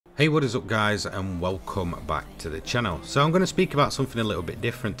Hey, what is up guys, and welcome back to the channel. So I'm going to speak about something a little bit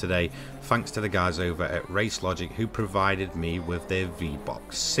different today, thanks to the guys over at Racelogic who provided me with their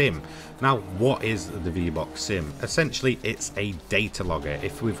VBox Sim. Now, what is the VBox Sim? Essentially, it's a data logger.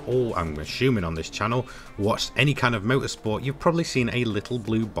 If we've all, I'm assuming on this channel, watched any kind of motorsport, you've probably seen a little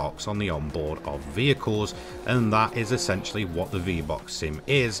blue box on the onboard of vehicles, and that is essentially what the VBox Sim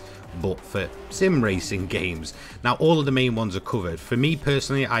is, but for sim racing games. Now, all of the main ones are covered. For me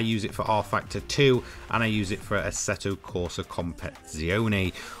personally, I use it for RFactor 2 and I use it for Assetto Corsa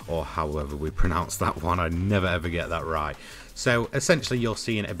Competizione, or however we pronounce that one. I never ever get that right. So essentially you're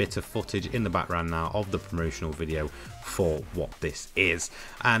seeing a bit of footage in the background now of the promotional video for what this is,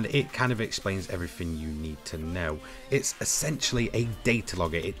 and it kind of explains everything you need to know. It's essentially a data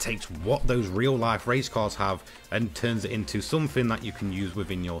logger. It takes what those real life race cars have and turns it into something that you can use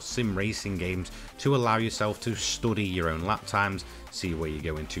within your sim racing games to allow yourself to study your own lap times, see where you're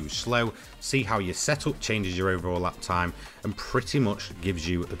going too slow, see how your setup changes your overall lap time, and pretty much gives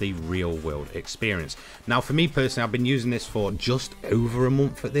you the real world experience. Now, for me personally, I've been using this for just over a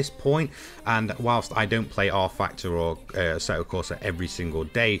month at this point, and whilst I don't play RFactor or Assetto Corsa every single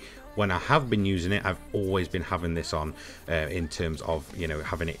day, when I have been using it, I've always been having this on in terms of, you know,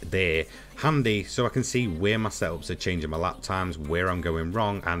 having it there handy so I can see where my setups are changing my lap times, where I'm going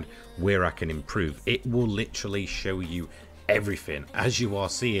wrong, and where I can improve. It will literally show you everything. As you are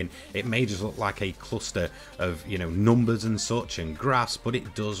seeing, it may just look like a cluster of, you know, numbers and such and graphs, but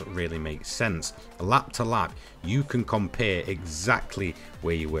it does really make sense. Lap to lap, you can compare exactly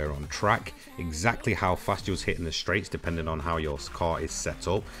where you were on track, exactly how fast you was hitting the straights depending on how your car is set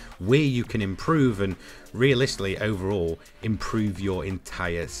up, where you can improve, and realistically overall improve your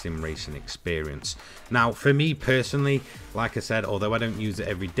entire sim racing experience. Now, for me personally, like I said, although I don't use it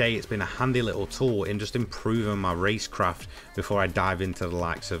every day, it's been a handy little tool in just improving my racecraft before I dive into the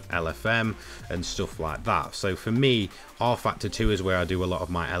likes of LFM and stuff like that. So for me, RFactor 2 is where I do a lot of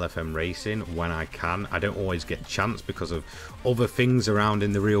my LFM racing when I can. I don't always get a chance because of other things around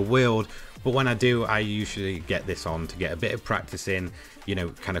in the real world, but when I do, I usually get this on to get a bit of practice in, you know,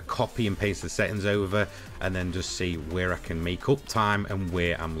 kind of copy and paste the settings over, and then just see where I can make up time and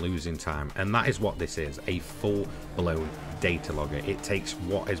where I'm losing time. And that is what this is, a full-blown data logger. It takes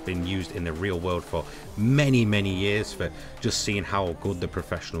what has been used in the real world for many years for just seeing how good the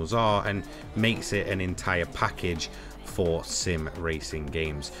professionals are, and makes it an entire package for sim racing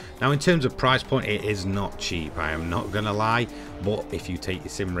games. Now, in terms of price point, it is not cheap, I am not gonna lie, but if you take your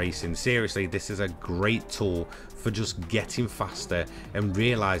sim racing seriously, this is a great tool for just getting faster and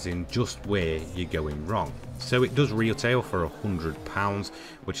realizing just where you're going wrong. So it does retail for £100,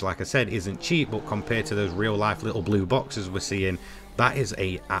 which, like I said, isn't cheap, but compared to those real life little blue boxes we're seeing, that is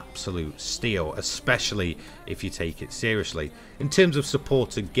a absolute steal, especially if you take it seriously. In terms of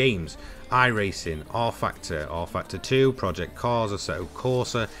supported games, iRacing, RFactor, RFactor 2, Project Cars, Assetto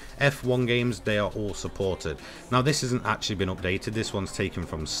Corsa, F1 games, they are all supported. Now, this hasn't actually been updated, this one's taken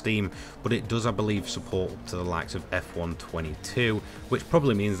from Steam, but it does, I believe, support to the likes of F1 22, which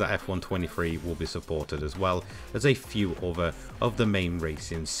probably means that F1 23 will be supported as well as a few other of the main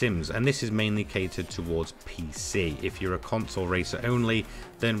racing sims. And this is mainly catered towards PC. If you're a console racer only,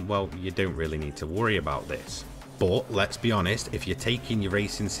 then, well, you don't really need to worry about this. But let's be honest, if you're taking your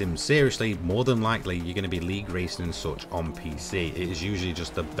racing sim seriously, more than likely you're going to be league racing and such on PC. It is usually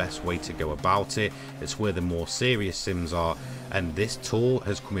just the best way to go about it. It's where the more serious sims are, and this tool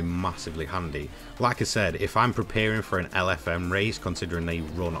has come in massively handy. Like I said, if I'm preparing for an LFM race, considering they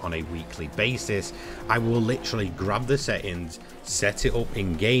run on a weekly basis, I will literally grab the settings, set it up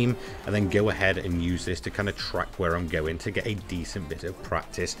in game, and then go ahead and use this to kind of track where I'm going to get a decent bit of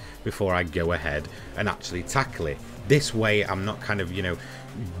practice before I go ahead and actually tackle it. This way I'm not kind of, you know,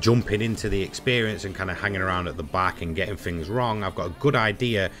 jumping into the experience and kind of hanging around at the back and getting things wrong. I've got a good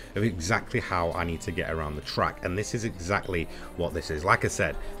idea of exactly how I need to get around the track, and this is exactly what this is. Like I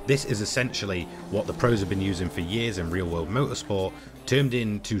said, this is essentially what the pros have been using for years in real world motorsport, turned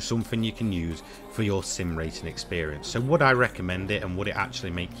into something you can use for your sim racing experience. So would I recommend it, and would it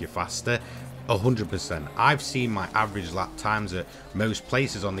actually make you faster? 100%. I've seen my average lap times at most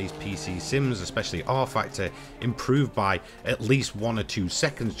places on these PC sims, especially RFactor, improve by at least 1 or 2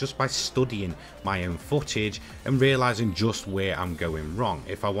 seconds just by studying my own footage and realizing just where I'm going wrong.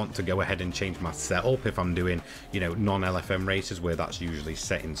 If I want to go ahead and change my setup, if I'm doing, you know, non-LFM races where that's usually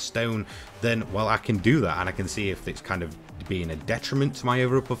set in stone, then, well, I can do that, and I can see if it's kind of being a detriment to my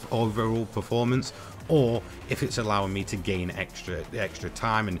overall performance, or if it's allowing me to gain extra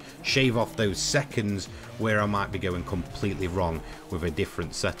time and shave off those seconds where I might be going completely wrong with a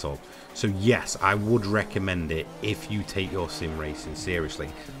different setup. So yes, I would recommend it if you take your sim racing seriously.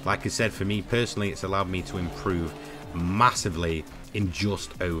 Like I said, for me personally, it's allowed me to improve massively in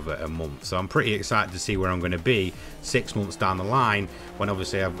just over a month. So I'm pretty excited to see where I'm going to be 6 months down the line, when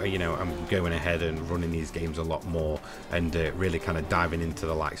obviously I'm going ahead and running these games a lot more and really kind of diving into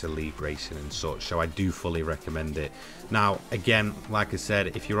the likes of league racing and such. So I do fully recommend it. Now again, like I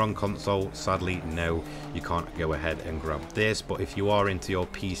said, if you're on console, sadly no, you can't go ahead and grab this. But if you are into your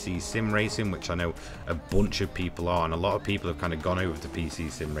PC sim racing, which I know a bunch of people are, and a lot of people have kind of gone over to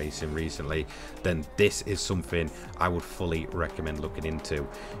PC sim racing recently, then this is something I would fully recommend looking into.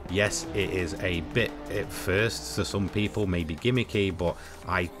 Yes, it is a bit at first to some people maybe gimmicky, but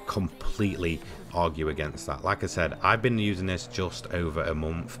I completely argue against that. Like I said, I've been using this just over a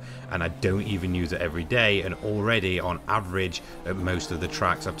month and I don't even use it every day, and already on average at most of the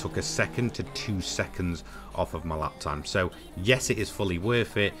tracks I've took 1 to 2 seconds off of my lap time. So yes, it is fully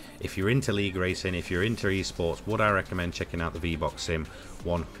worth it. If you're into league racing, if you're into esports, would I recommend checking out the VBox Sim?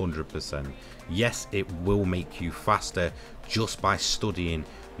 100%. Yes, it will make you faster just by studying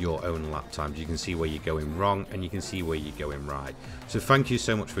your own lap times. You can see where you're going wrong and you can see where you're going right. So thank you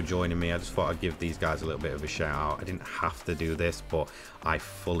so much for joining me. I just thought I'd give these guys a little bit of a shout out. I didn't have to do this, but I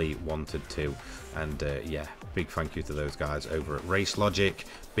fully wanted to. And yeah, big thank you to those guys over at Racelogic.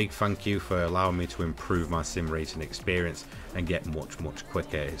 Big thank you for allowing me to improve my sim racing experience and get much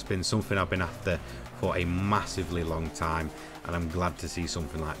quicker. It's been something I've been after for a massively long time, and I'm glad to see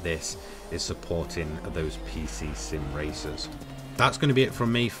something like this is supporting those PC sim racers. That's going to be it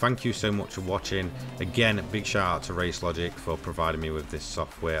from me. Thank you so much for watching. Again, a big shout out to Racelogic for providing me with this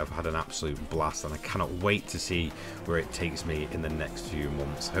software. I've had an absolute blast and I cannot wait to see where it takes me in the next few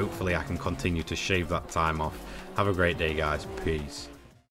months. Hopefully I can continue to shave that time off. Have a great day, guys. Peace.